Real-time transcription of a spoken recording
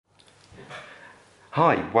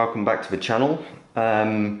Hi, welcome back to the channel.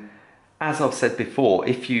 As I've said before,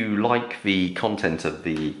 if you like the content of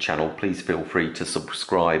the channel, please feel free to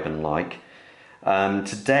subscribe and like.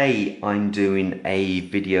 Today I'm doing a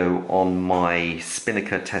video on my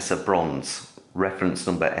Spinnaker Tesei bronze, reference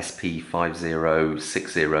number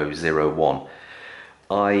SP506001.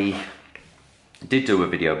 I did do a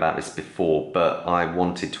video about this before, but I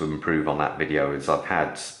wanted to improve on that video as I've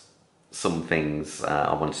had some things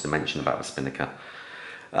I wanted to mention about the Spinnaker.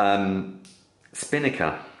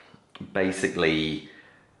 Spinnaker basically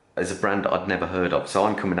is a brand I'd never heard of, so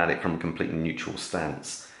I'm coming at it from a completely neutral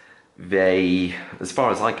stance. They, as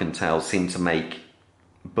far as I can tell, seem to make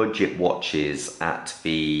budget watches at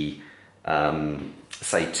the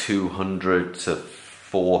say £200 to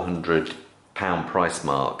 £400 price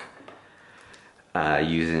mark,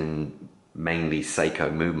 using mainly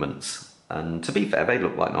Seiko movements. And to be fair, they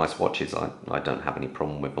look like nice watches. I don't have any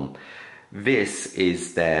problem with them. This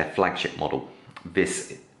is their flagship model,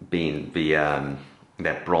 this being the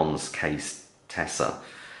their bronze case Tesei.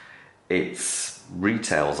 It's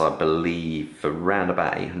retails, I believe, for around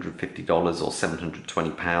about $850 or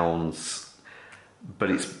 £720,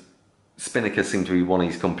 but it's Spinnaker seem to be one of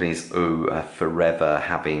these companies who are forever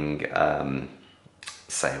having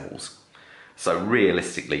sales. So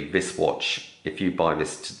realistically, this watch, if you buy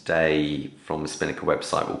this today from the Spinnaker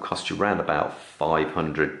website, will cost you around about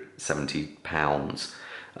 £570.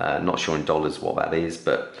 Not sure in dollars what that is,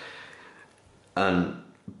 but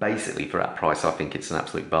basically for that price, I think it's an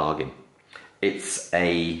absolute bargain. It's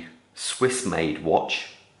a Swiss-made watch.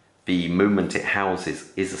 The movement it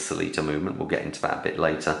houses is a Sellita movement. We'll get into that a bit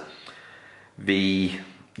later.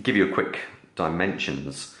 Give you a quick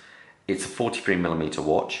dimensions. It's a 43mm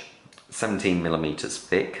watch, 17mm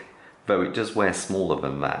thick, though it does wear smaller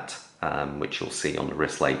than that, which you'll see on the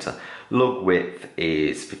wrist later. Lug width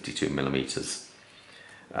is 52mm.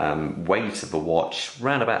 Weight of the watch,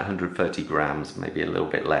 around about 130 grams, maybe a little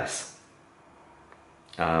bit less.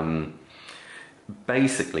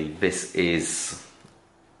 Basically, this is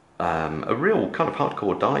a real kind of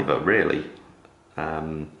hardcore diver, really.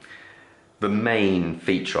 The main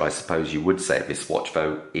feature, I suppose you would say, of this watch,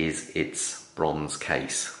 though, is its bronze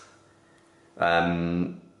case.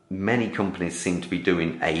 Many companies seem to be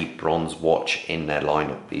doing a bronze watch in their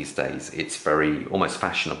lineup these days. It's very almost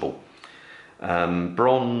fashionable.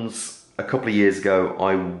 Bronze, a couple of years ago,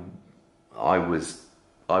 I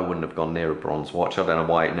wouldn't have gone near a bronze watch. I don't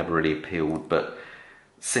know why, it never really appealed, but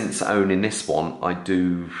since owning this one, I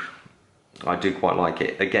do quite like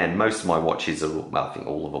it. Again, most of my watches are, well, I think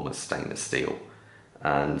all of them are stainless steel,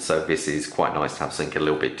 and so this is quite nice to have something a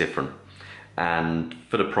little bit different. And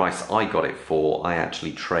for the price I got it for, I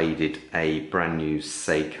actually traded a brand new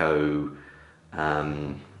Seiko,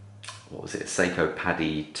 what was it, a Seiko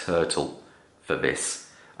Paddy Turtle for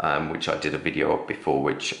this, which I did a video of before,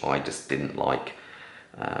 which I just didn't like.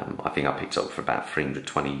 I think I picked up for about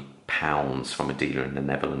 £320 from a dealer in the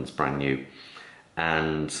Netherlands, brand new.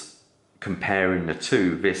 And comparing the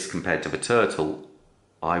two, this compared to the Turtle,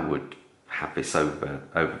 I would have this over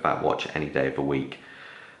that watch any day of the week.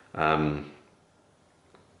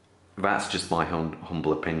 That's just my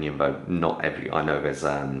humble opinion, though. Not every, I know there's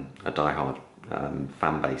a diehard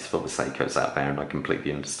fan base for the Seikos out there, and I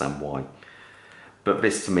completely understand why. But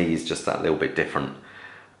this to me is just that little bit different.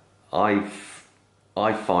 I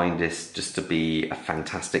find this just to be a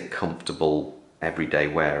fantastic, comfortable, everyday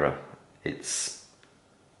wearer. It's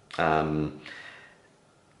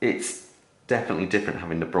definitely different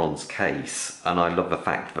having the bronze case, and I love the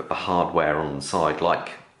fact that the hardware on the side,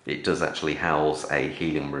 like it does actually house a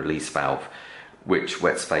helium release valve, which,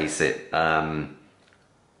 let's face it,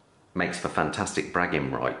 makes for fantastic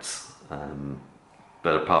bragging rights.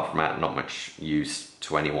 But apart from that, not much use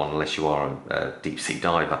to anyone unless you are a deep sea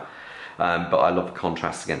diver. But I love the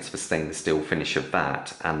contrast against the stainless steel finish of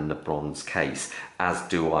that and the bronze case, as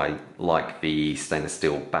do I like the stainless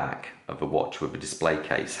steel back of the watch with a display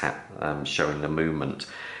case showing the movement.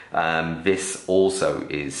 This also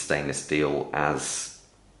is stainless steel, as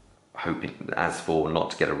for not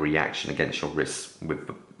to get a reaction against your wrist with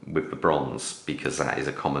the bronze, because that is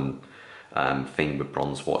a common thing with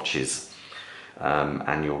bronze watches.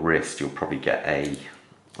 And your wrist, you'll probably get a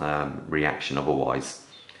reaction otherwise.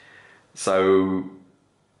 So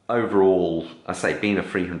overall, I say, being a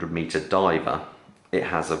 300-meter diver, it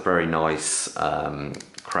has a very nice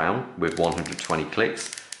crown with 120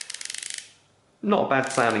 clicks. Not a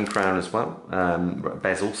bad sounding crown as well.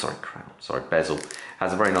 Bezel, sorry, crown, sorry, bezel.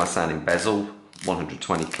 Has a very nice sounding bezel,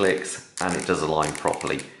 120 clicks, and it does align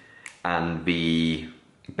properly. And the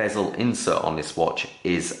bezel insert on this watch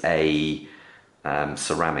is a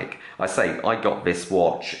ceramic. I say I got this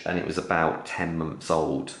watch and it was about 10 months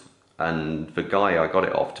old, and the guy I got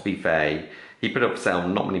it off, to be fair, he put it up for sale.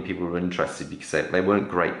 Not many people were interested because they weren't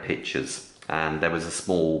great pictures, and there was a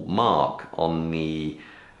small mark on the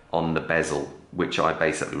bezel, which I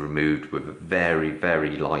basically removed with a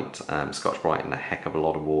very light Scotch Brite and a heck of a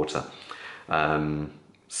lot of water.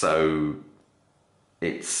 So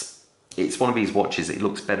it's one of these watches, it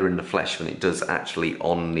looks better in the flesh than it does actually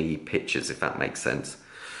on the pictures, if that makes sense.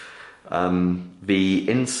 The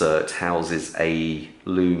insert houses a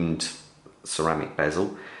loomed ceramic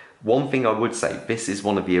bezel. One thing I would say, this is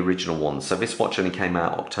one of the original ones. So this watch only came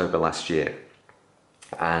out October last year.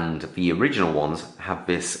 And the original ones have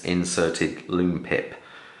this inserted loom pip.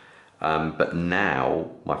 But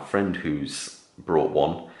now, my friend who's brought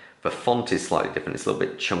one, the font is slightly different. It's a little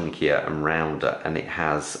bit chunkier and rounder, and it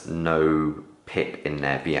has no pip in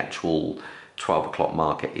there. The actual 12 o'clock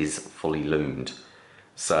marker is fully loomed.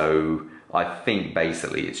 So I think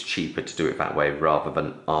basically it's cheaper to do it that way rather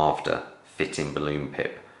than after fitting the loom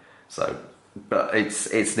pip. So, but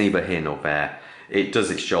it's neither here nor there. It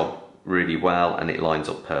does its job really well and it lines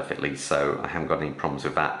up perfectly, so I haven't got any problems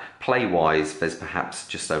with that. Play wise, there's perhaps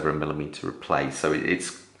just over 1 millimeter of play, so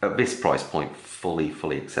it's at this price point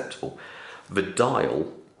fully acceptable. The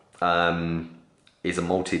dial is a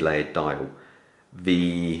multi-layered dial.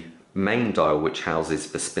 The main dial, which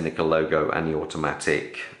houses the Spinnaker logo and the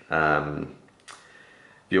automatic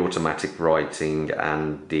writing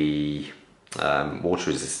and the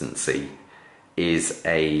water resistancy, is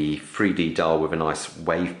a 3D dial with a nice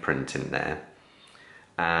wave print in there.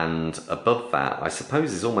 And above that, I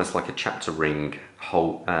suppose, is almost like a chapter ring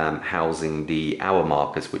housing the hour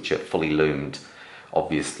markers, which are fully loomed,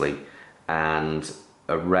 obviously. And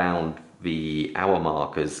around the hour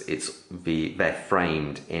markers, they're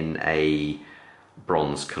framed in a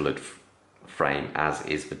bronze-coloured frame, as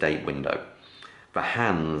is the date window. The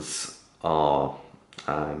hands are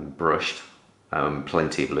brushed.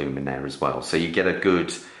 Plenty of loom in there as well, so you get a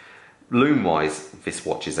good loom wise. This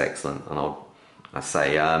watch is excellent, and I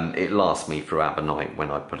say it lasts me throughout the night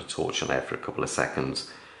when I put a torch on there for a couple of seconds,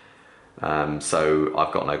 so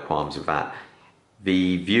I've got no qualms with that.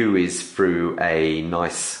 The view is through a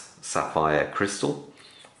nice sapphire crystal,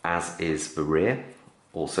 as is the rear,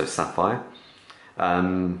 also sapphire.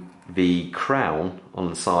 The crown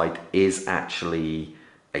on the side is actually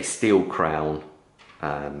a steel crown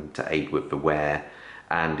to aid with the wear,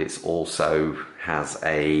 and it's also has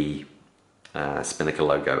a Spinnaker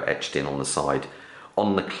logo etched in on the side.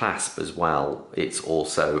 On the clasp as well, it's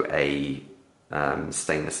also a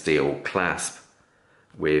stainless steel clasp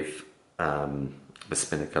with the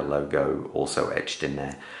Spinnaker logo also etched in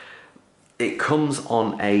there. It comes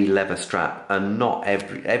on a leather strap, and not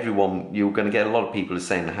everyone, you're going to get a lot of people who are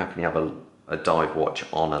saying, how can you have a dive watch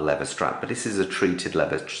on a leather strap? But this is a treated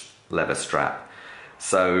leather strap.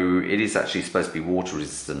 So it is actually supposed to be water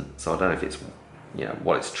resistant. So I don't know if it's, you know,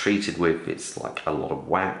 what it's treated with. It's like a lot of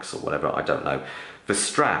wax or whatever. I don't know. The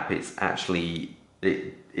strap, it's actually,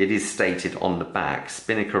 it is stated on the back,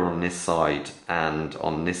 Spinnaker on this side, and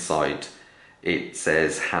on this side it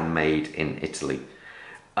says handmade in Italy.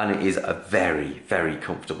 And it is a very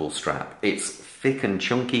comfortable strap. It's thick and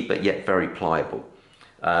chunky, but yet very pliable.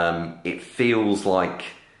 It feels like,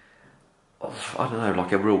 I don't know,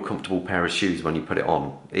 like a real comfortable pair of shoes when you put it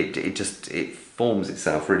on. It forms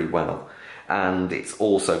itself really well, and it's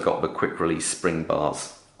also got the quick release spring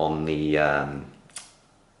bars on the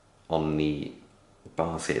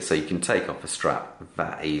bars here, so you can take off the strap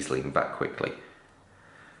that easily and that quickly.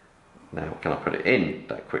 Now, can I put it in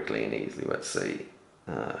that quickly and easily? Let's see.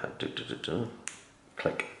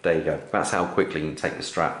 Click. There you go. That's how quickly you can take the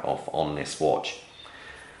strap off on this watch.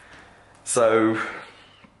 So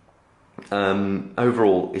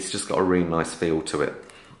overall, it's just got a really nice feel to it.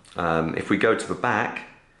 If we go to the back,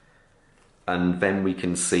 and then we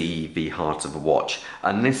can see the heart of the watch.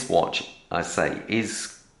 And this watch, I say,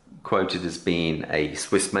 is quoted as being a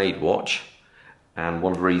Swiss-made watch. And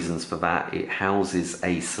one of the reasons for that, it houses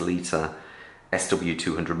a Sellita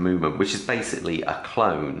SW200 movement, which is basically a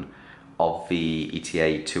clone of the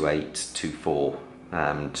ETA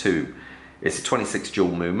 2824-2. It's a 26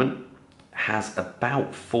 joule movement. Has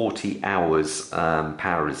about 40 hours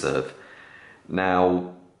power reserve.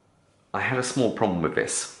 Now, I had a small problem with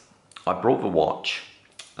this. I brought the watch,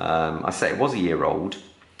 I say it was a year old,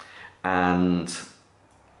 and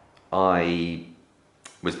I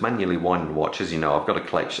was manually winding the watch. As you know, I've got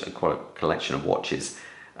quite a collection of watches,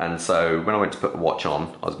 and so when I went to put the watch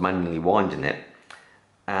on, I was manually winding it,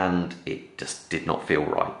 and it just did not feel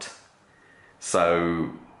right.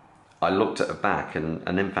 So I looked at the back and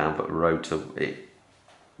then found that the rotor, it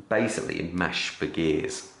basically meshed the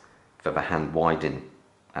gears for the hand widening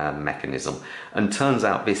mechanism. And turns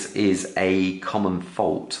out this is a common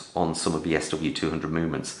fault on some of the SW200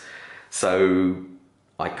 movements. So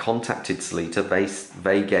I contacted Salita,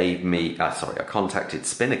 they gave me, I contacted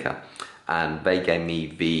Spinnaker, and they gave me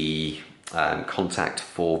the contact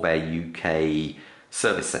for their UK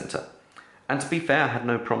service centre. And to be fair, I had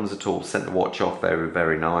no problems at all. Sent the watch off, they were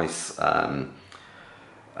very nice. So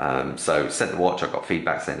sent the watch, I got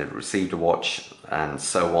feedback saying they'd received a watch and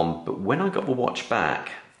so on. But when I got the watch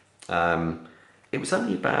back, it was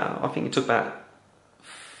only about, I think it took about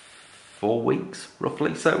 4 weeks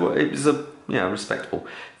roughly. So it was respectable.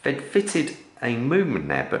 They'd fitted a movement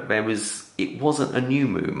there, but it wasn't a new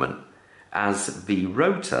movement, as the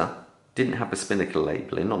rotor didn't have the Spinnaker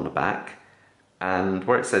labelling on the back, and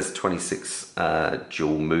where it says 26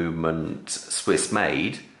 dual movement Swiss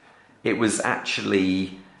made, it was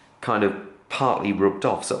actually kind of partly rubbed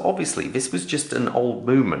off. So obviously this was just an old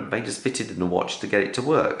movement. They just fitted in the watch to get it to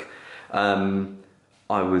work. I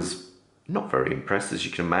was not very impressed, as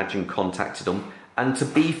you can imagine, contacted them. And to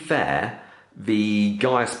be fair, the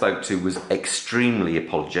guy I spoke to was extremely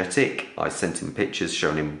apologetic. I sent him pictures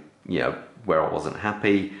showing him, where I wasn't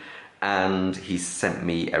happy. And he sent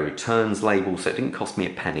me a returns label, so it didn't cost me a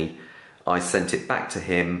penny. I sent it back to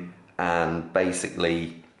him, and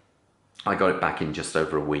basically I got it back in just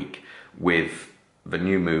over a week with the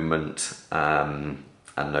new movement and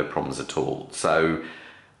no problems at all. So,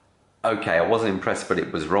 okay, I wasn't impressed, but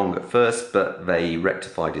it was wrong at first, but they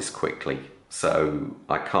rectified this quickly. So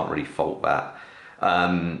I can't really fault that.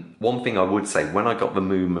 One thing I would say, when I got the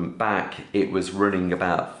movement back, it was running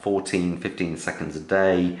about 15 seconds a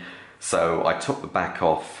day. So I took the back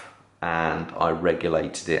off and I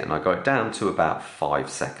regulated it, and I got it down to about 5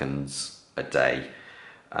 seconds a day.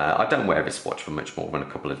 I don't wear this watch for much more than a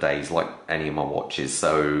couple of days, like any of my watches,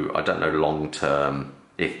 so I don't know long term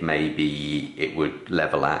if maybe it would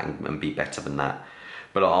level out and be better than that.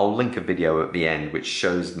 But I'll link a video at the end which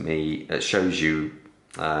shows you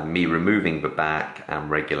me removing the back and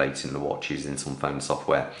regulating the watch using some phone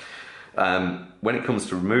software. When it comes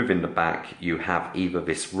to removing the back, you have either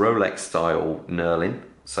this Rolex style knurling,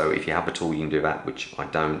 so if you have a tool you can do that, which I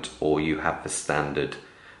don't, or you have the standard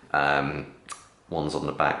ones on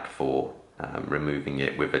the back for removing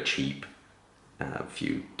it with a cheap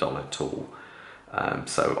few dollar tool.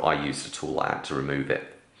 So I used a tool like that to remove it.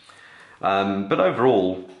 But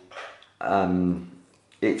overall,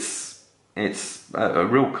 it's a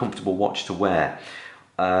real comfortable watch to wear.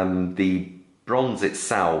 The bronze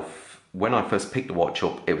itself, when I first picked the watch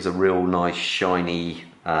up, it was a real nice shiny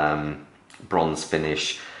bronze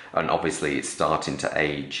finish, and obviously it's starting to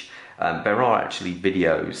age. There are actually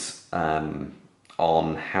videos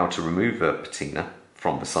on how to remove a patina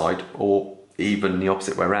from the side, or even the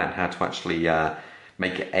opposite way around, how to actually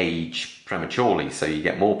make it age prematurely so you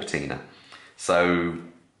get more patina. So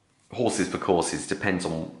horses for courses, depends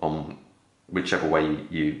on whichever way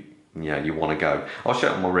you want to go. I'll show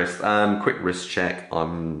it on my wrist. Quick wrist check.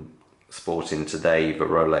 I'm sporting today the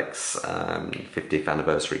Rolex 50th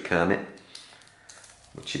anniversary Kermit,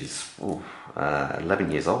 which is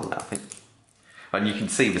 11 years old now, I think. And you can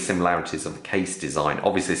see the similarities of the case design.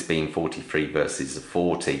 Obviously, this being 43 versus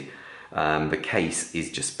 40, the case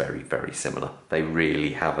is just very, very similar. They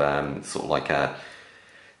really have sort of like a,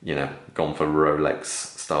 gone for Rolex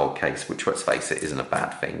style case, which, let's face it, isn't a bad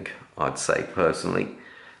thing, I'd say personally.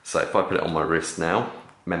 So if I put it on my wrist now,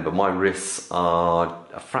 remember my wrists are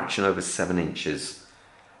a fraction over 7 inches.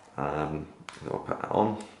 I'll put that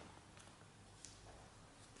on.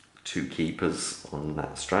 2 keepers on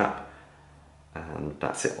that strap, and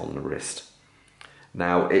that's it on the wrist.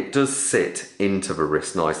 Now it does sit into the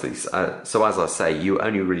wrist nicely, so as I say, you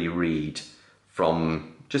only really read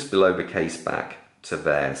from just below the case back to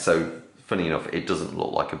there. So funny enough, it doesn't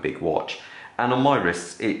look like a big watch. And on my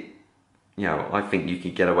wrists, I think you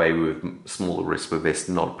could get away with smaller wrists with this,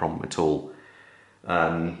 not a problem at all. If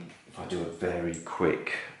I do a very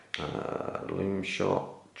quick loom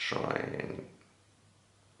shot, try and,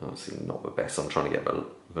 obviously not the best, I'm trying to get the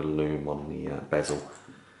loom on the bezel,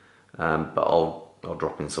 but I'll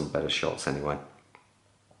drop in some better shots anyway.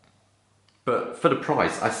 But for the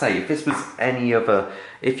price, I say, if this was any other,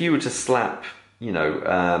 if you were to slap,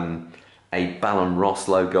 a Ballon Ross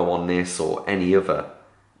logo on this or any other,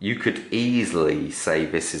 you could easily say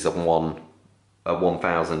this is a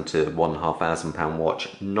 £1,000 to £1,500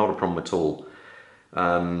 watch, not a problem at all.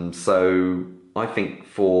 So I think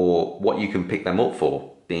for what you can pick them up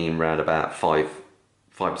for, being around about £500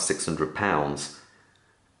 to £600,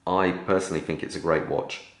 I personally think it's a great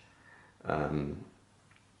watch.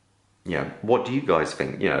 What do you guys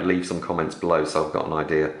think? Leave some comments below so I've got an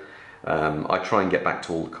idea. I try and get back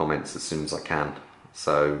to all the comments as soon as I can,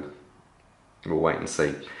 so we'll wait and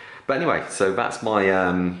see. But anyway, so that's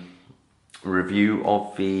my review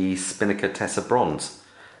of the Spinnaker Tesei bronze.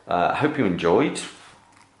 Hope you enjoyed.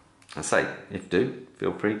 I say, if you do,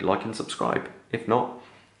 feel free to like and subscribe. If not,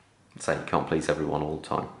 say you can't please everyone all the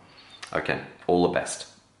time. Okay, all the best.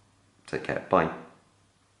 Take care. Bye.